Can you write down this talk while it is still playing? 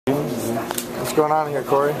What's going on here,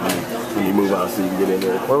 Corey? Can you move out so you can get in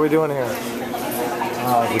there? What are we doing here?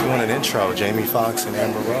 We're doing an intro, Jamie Foxx and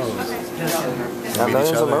Amber Rose. Got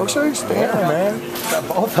millions of milkshakes? Damn, yeah, man. Got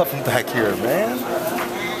both of them back here, man.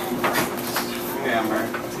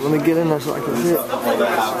 Let me get in there so I can see it.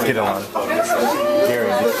 Get on. Gary,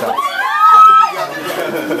 get shot.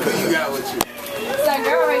 Who you got with you? It's that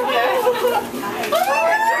girl right there.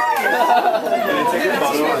 Take a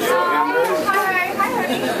photo of you, Amber. Hi,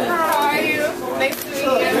 honey. How are you? Nice to meet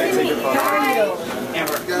you. Take a photo.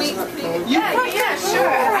 Amber. Yeah, sure.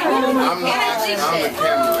 I'm the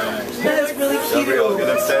cameraman. That's really cute. Y'all get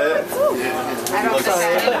upset? I don't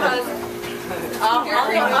know. I'll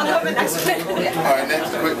come in next minute. All right, next,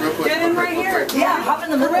 real quick. Get in right here. Yeah, hop in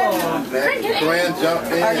the middle. Next, Glenn, jump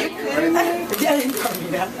in. Are you kidding? Yeah, you call me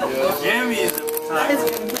that. Jamie is It's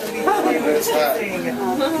gonna be interesting.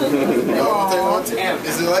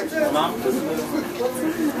 Is it like that?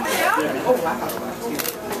 Oh, wow.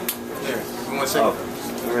 There, you want to say? All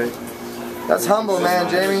right. That's humble, man,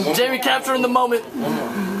 Jamie. Jamie capturing the moment.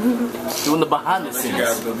 Doing the behind the You scenes.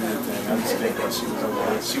 guys go do your thing. I just think that she was over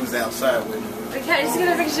there. She was outside with me. Okay, just get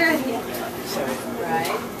a picture with you.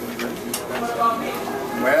 Right.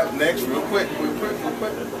 Well, next, real quick.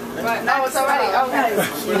 What? No, it's already. Okay.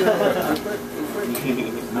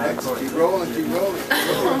 Next, keep rolling. She's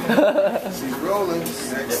rolling.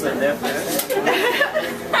 Next.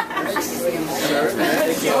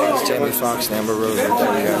 It's Jamie Foxx and Amber Rose. There we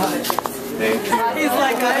go. Thank you. He's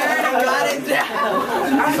like, I already got it down.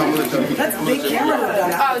 That's big camera.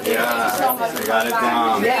 Oh, thank you so much. I got it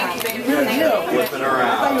down. Yeah, you really do. Flipping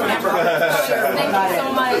around. Thank you so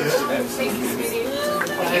much. Thank you, sweetie.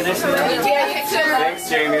 Thank you so much. Thanks,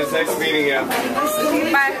 Jamie. It's nice meeting you.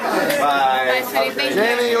 Bye. Bye. Bye, sweetie. Thank you.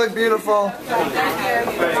 Jamie, you look beautiful.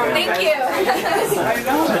 Thank you.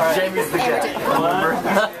 Jamie's the guy. Remember?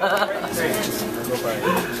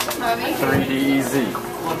 3D easy.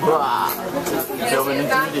 Wow. Filming in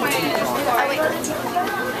 3D.